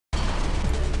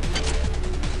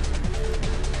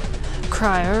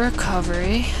cryo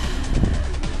recovery.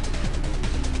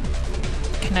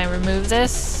 Can I remove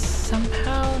this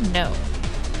somehow? No.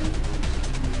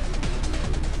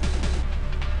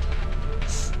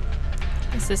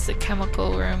 Is this the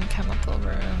chemical room? Chemical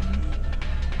room.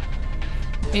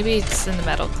 Maybe it's in the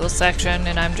medical section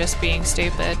and I'm just being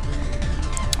stupid.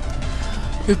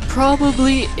 It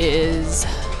probably is.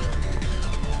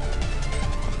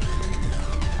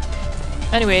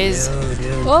 Anyways.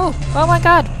 Oh my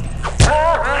god!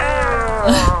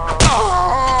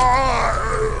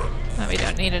 Oh, we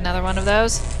don't need another one of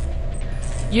those.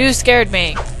 You scared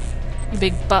me, you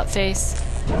big butt face.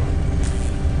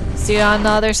 See you on the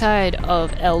other side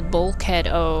of El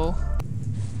Bulkhead-O.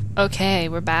 Okay,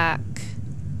 we're back.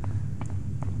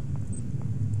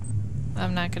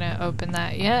 I'm not gonna open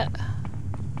that yet.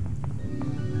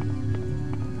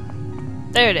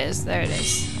 There it is, there it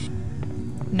is.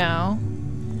 No.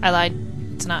 I lied.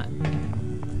 It's not.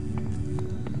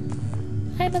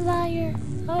 I'm a liar.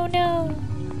 Oh no.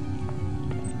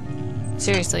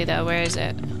 Seriously though, where is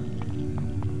it?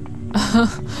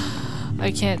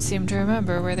 I can't seem to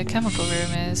remember where the chemical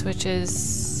room is, which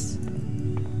is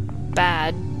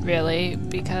bad, really,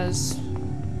 because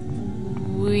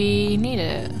we need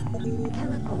it.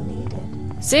 Chemical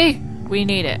needed. See? We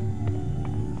need it.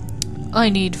 I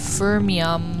need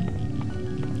fermium.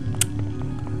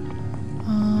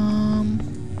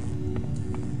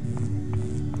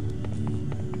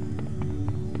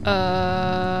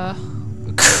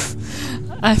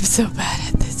 I'm so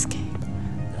bad at this game.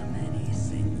 The many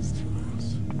things to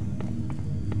us.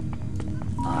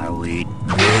 Are we?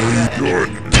 Kill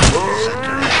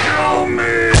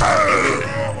me!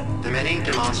 The many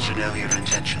demands to know your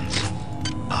intentions.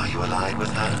 Are you allied with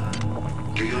her?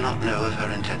 Do you not know of her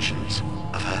intentions,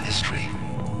 of her history?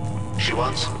 She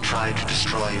once tried to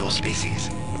destroy your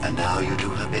species, and now you do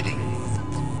her bidding.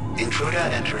 Intruder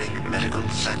entering medical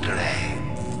sector A.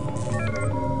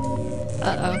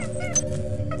 Uh-oh.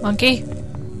 Monkey?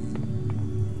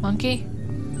 Monkey?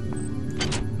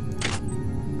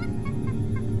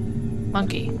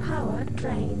 Monkey. Power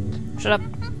drained. Shut up.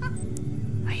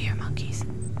 I hear monkeys.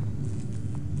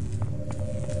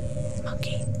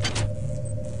 Monkey.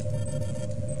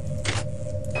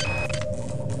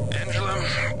 Angela,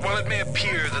 while it may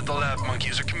appear that the lab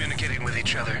monkeys are communicating with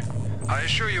each other, I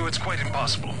assure you it's quite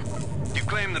impossible. You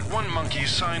claim that one monkey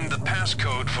signed the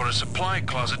passcode for a supply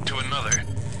closet to another,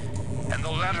 and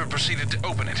the latter proceeded to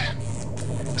open it.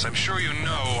 As I'm sure you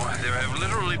know, there have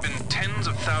literally been tens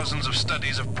of thousands of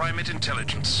studies of primate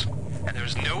intelligence, and there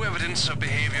is no evidence of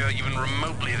behavior even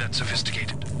remotely that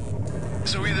sophisticated.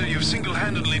 So either you've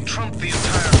single-handedly trumped the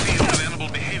entire field of animal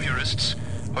behaviorists,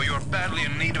 or you're badly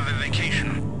in need of a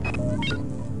vacation.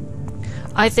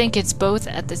 I think it's both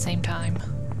at the same time.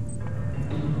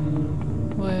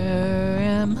 Where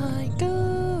am I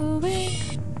going?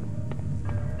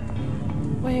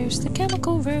 Where's the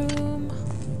chemical room?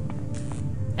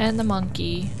 And the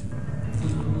monkey.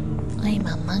 I'm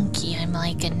a monkey, I'm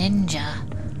like a ninja.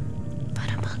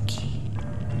 But a monkey.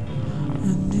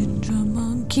 A ninja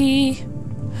monkey.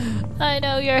 I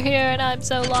know you're here and I'm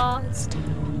so lost.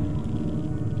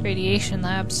 Radiation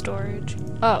lab storage.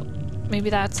 Oh, maybe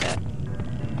that's it.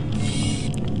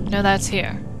 No, that's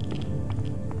here.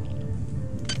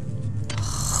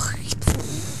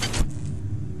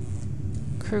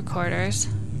 Crew quarters.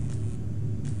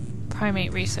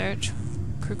 Primate research.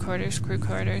 Crew quarters, crew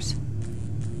quarters.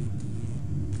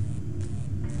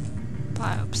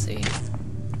 Biopsy.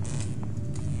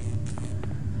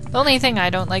 The only thing I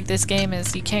don't like this game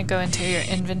is you can't go into your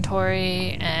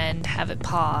inventory and have it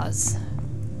pause.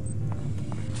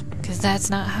 'Cause that's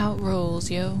not how it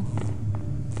rolls, yo.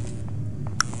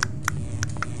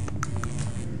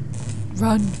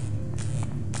 Run.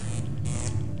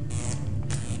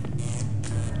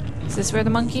 Is this where the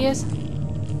monkey is?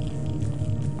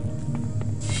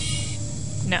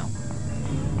 No.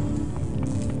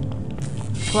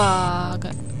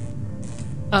 Plug.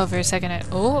 Oh, for a second I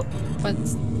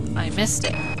missed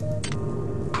it.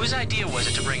 Whose idea was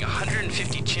it to bring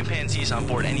 150 chimpanzees on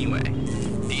board anyway?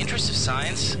 The interest of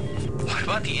science? What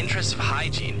about the interest of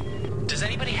hygiene? Does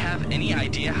anybody have any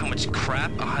idea how much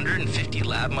crap 150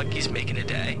 lab monkeys make in a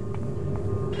day?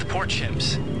 The poor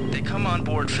chimps. They come on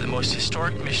board for the most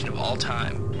historic mission of all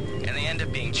time, and they end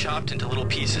up being chopped into little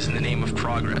pieces in the name of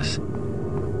progress.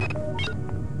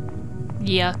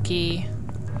 Yucky.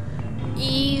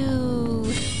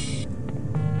 Ew.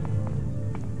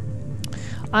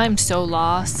 I'm so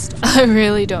lost. I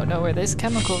really don't know where this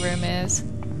chemical room is.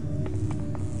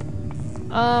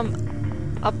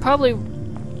 I'll probably...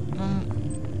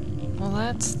 well,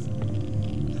 that's...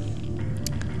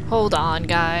 Hold on,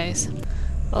 guys.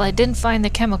 Well, I didn't find the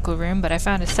chemical room, but I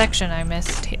found a section I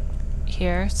missed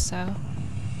here, so...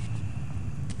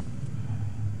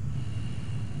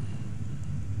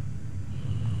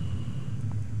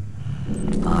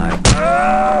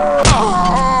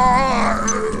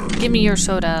 Give me your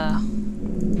soda.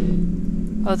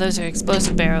 Oh, those are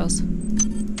explosive barrels.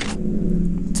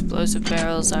 Explosive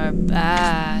barrels are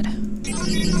bad.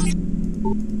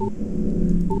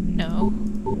 No.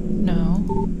 No.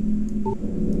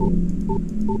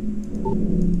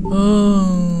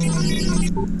 Oh.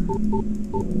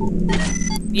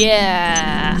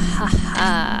 Yeah.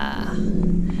 Haha.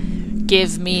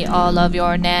 Give me all of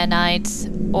your nanites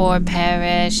or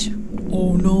perish.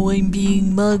 Oh no, I'm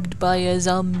being mugged by a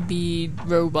zombie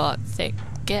robot thing.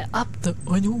 Get up the...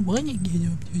 I don't want to get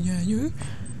up there.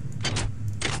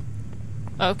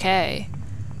 Okay.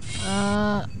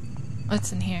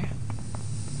 What's in here?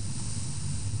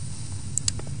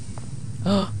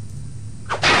 Oh.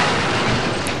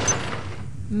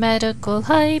 Medical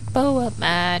hypo of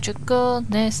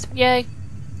magicalness. Yay.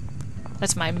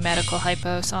 That's my medical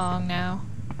hypo song now.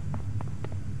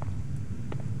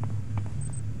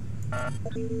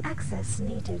 Access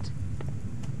needed.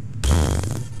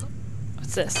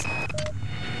 What's this?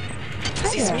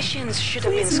 These missions should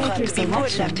have been scrapped before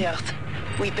it left Earth.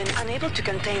 We've been unable to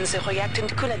contain the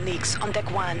reactant coolant leaks on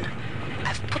Deck 1.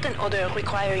 I've put an order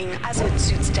requiring hazard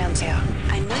suits down there.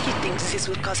 I know you think this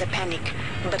would cause a panic,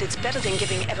 but it's better than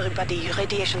giving everybody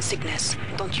radiation sickness,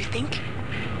 don't you think?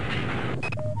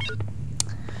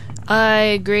 I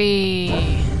agree.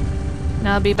 And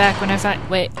I'll be back when I find...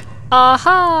 Wait.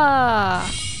 Aha!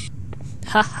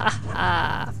 Ha ha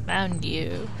ha. Found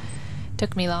you.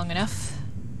 Took me long enough.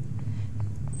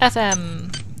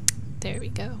 FM. There we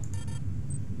go.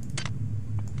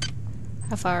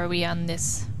 How far are we on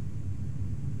this?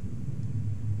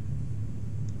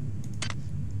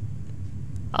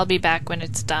 I'll be back when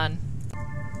it's done.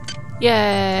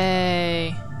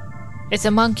 Yay! It's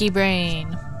a monkey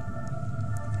brain.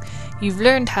 You've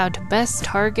learned how to best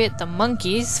target the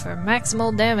monkeys for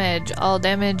maximal damage. All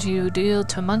damage you deal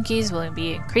to monkeys will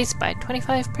be increased by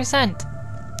 25%.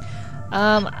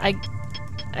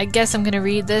 I guess I'm gonna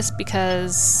read this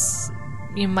because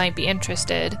you might be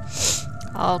interested.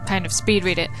 I'll kind of speed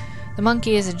read it. The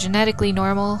monkey is genetically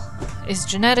normal,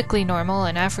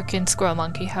 an African squirrel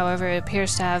monkey. However, it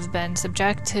appears to have been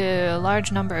subject to a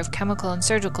large number of chemical and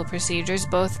surgical procedures,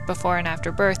 both before and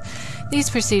after birth. These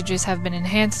procedures have been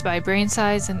enhanced by brain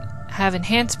size and have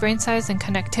enhanced brain size and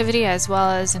connectivity, as well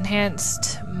as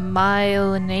enhanced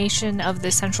myelination of the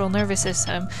central nervous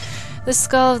system. The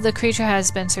skull of the creature has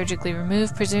been surgically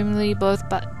removed, presumably both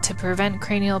to prevent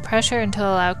cranial pressure and to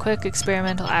allow quick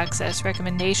experimental access.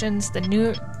 Recommendations: the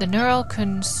neural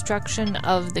construction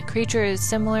of the creature is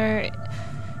similar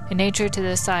in nature to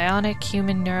the psionic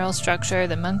human neural structure.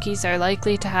 The monkeys are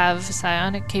likely to have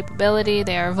psionic capability.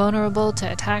 They are vulnerable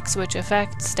to attacks which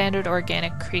affect standard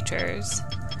organic creatures.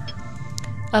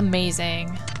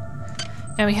 Amazing.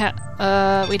 Now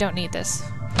we don't need this.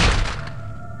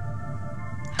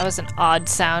 That was an odd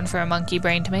sound for a monkey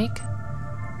brain to make.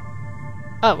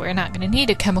 Oh, we're not gonna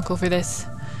need a chemical for this.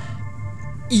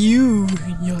 Ew,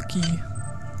 yucky.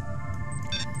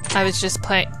 I was just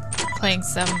playing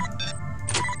some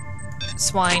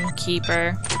Swine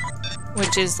Keeper,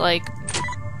 which is like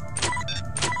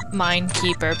Mine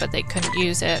Keeper, but they couldn't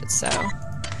use it, so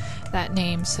that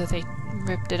name, so they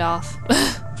ripped it off.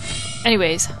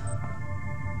 Anyways,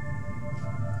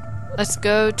 let's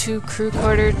go to crew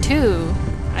quarter 2.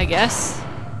 I guess.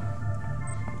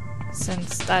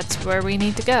 Since that's where we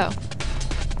need to go.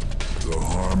 The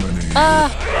harmony.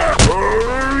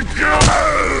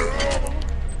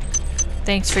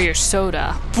 Thanks for your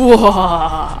soda.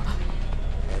 Bwah!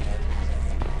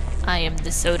 I am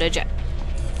the soda jack.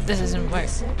 This doesn't work.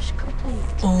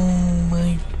 Oh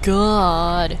my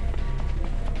god.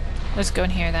 Let's go in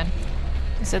here then.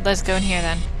 I said let's go in here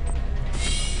then.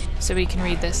 So we can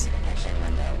read this.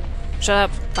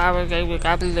 Shut up.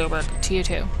 To you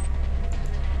too.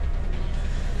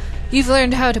 You've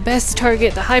learned how to best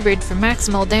target the hybrid for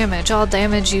maximal damage. All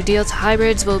damage you deal to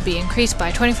hybrids will be increased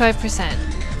by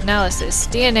 25%. Analysis.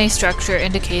 DNA structure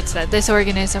indicates that this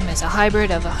organism is a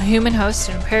hybrid of a human host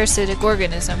and a parasitic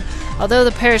organism. Although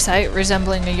the parasite,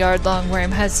 resembling a yard-long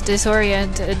worm, has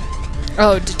deteriorated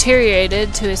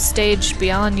to a stage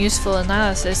beyond useful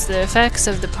analysis, the effects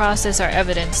of the process are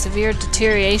evident. Severe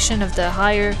deterioration of the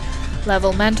higher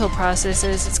level mental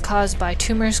processes is caused by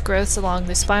tumorous growths along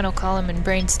the spinal column and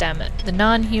brainstem. The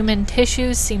non-human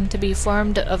tissues seem to be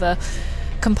formed of a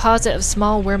composite of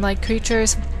small worm-like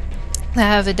creatures. that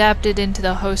have adapted into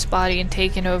the host body and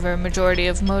taken over a majority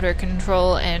of motor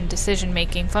control and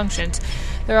decision-making functions.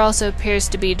 There also appears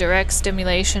to be direct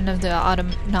stimulation of the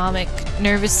autonomic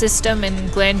nervous system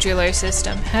and glandular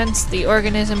system. Hence, the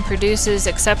organism produces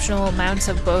exceptional amounts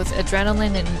of both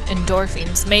adrenaline and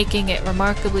endorphins, making it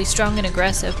remarkably strong and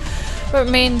aggressive. What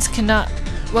remains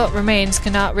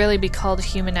cannot really be called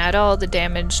human at all. The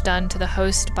damage done to the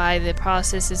host by the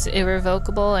process is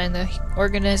irrevocable, and the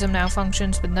organism now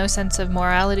functions with no sense of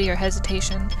morality or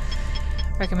hesitation.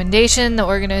 Recommendation: the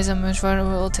organism is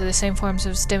vulnerable to the same forms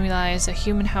of stimuli as a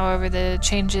human. However, the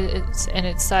changes in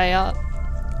its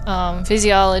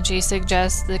physiology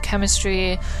suggest the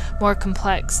chemistry more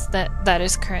complex that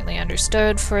is currently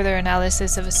understood. Further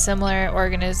analysis of similar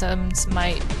organisms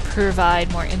might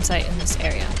provide more insight in this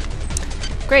area.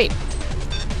 Great.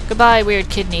 Goodbye, weird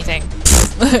kidney thing.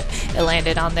 It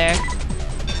landed on there.